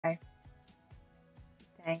Okay.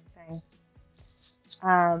 Dang.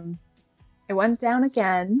 Um, it went down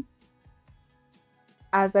again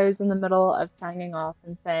as I was in the middle of signing off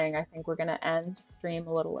and saying, I think we're going to end stream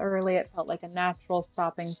a little early. It felt like a natural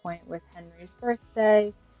stopping point with Henry's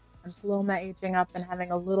birthday and Paloma aging up and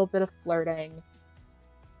having a little bit of flirting.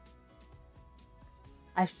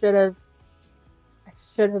 I should have I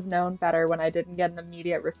should have known better when I didn't get an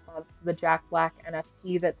immediate response to the Jack Black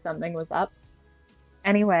NFT that something was up.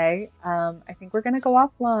 Anyway, I think we're going to go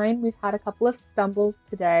offline. We've had a couple of stumbles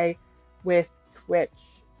today with Twitch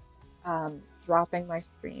dropping my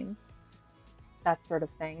stream, that sort of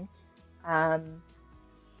thing. Um,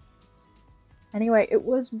 anyway, it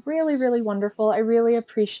was really wonderful. I really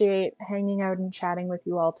appreciate hanging out and chatting with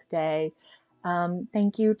you all today.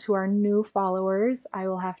 Thank you to our new followers. I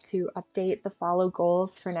will have to update the follow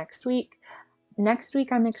goals for next week. Next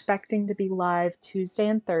week, I'm expecting to be live Tuesday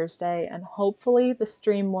and Thursday, and hopefully the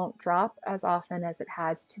stream won't drop as often as it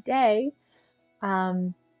has today.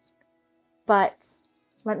 Um, but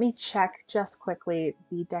let me check just quickly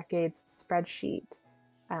the decades spreadsheet.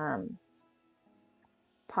 Um,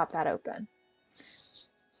 pop that open.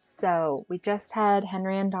 So we just had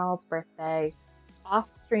Henry and Donald's birthday. Off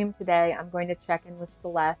stream today, I'm going to check in with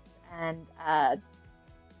Celeste and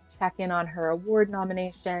check in on her award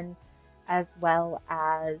nomination as well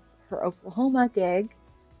as her Oklahoma gig.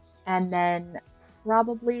 And then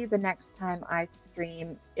probably the next time I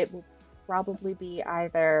stream, it will probably be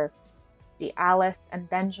either the Alice and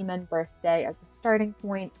Benjamin birthday as a starting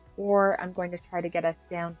point, or I'm going to try to get us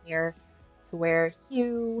down here to where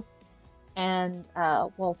Hugh and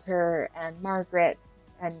Walter and Margaret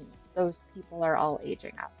and those people are all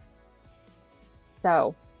aging up.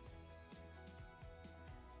 So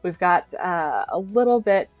we've got a little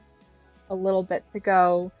bit to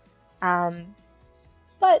go,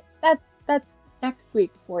 but that's next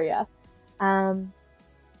week for you.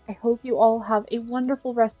 I hope you all have a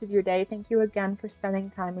wonderful rest of your day. Thank you again for spending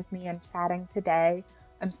time with me and chatting today.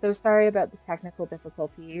 I'm so sorry about the technical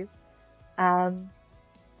difficulties. Um,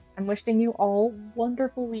 I'm wishing you all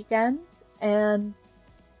wonderful weekends and,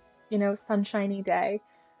 sunshiny day.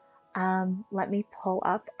 Let me pull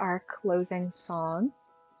up our closing song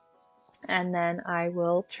and then I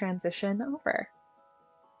will transition over.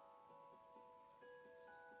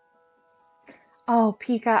 Oh,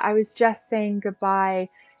 Pika, I was just saying goodbye.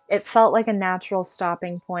 It felt like a natural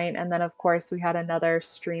stopping point, and then of course we had another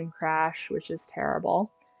stream crash, which is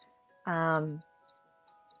terrible. Um,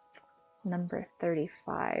 number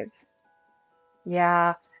 35.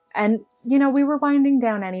 Yeah. And we were winding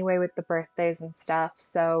down anyway with the birthdays and stuff,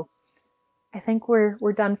 so I think we're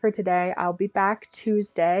done for today. I'll be back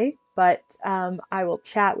Tuesday, but I will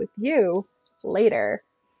chat with you later.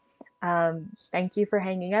 Thank you for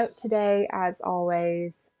hanging out today, as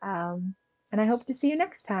always. And I hope to see you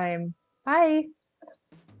next time. Bye.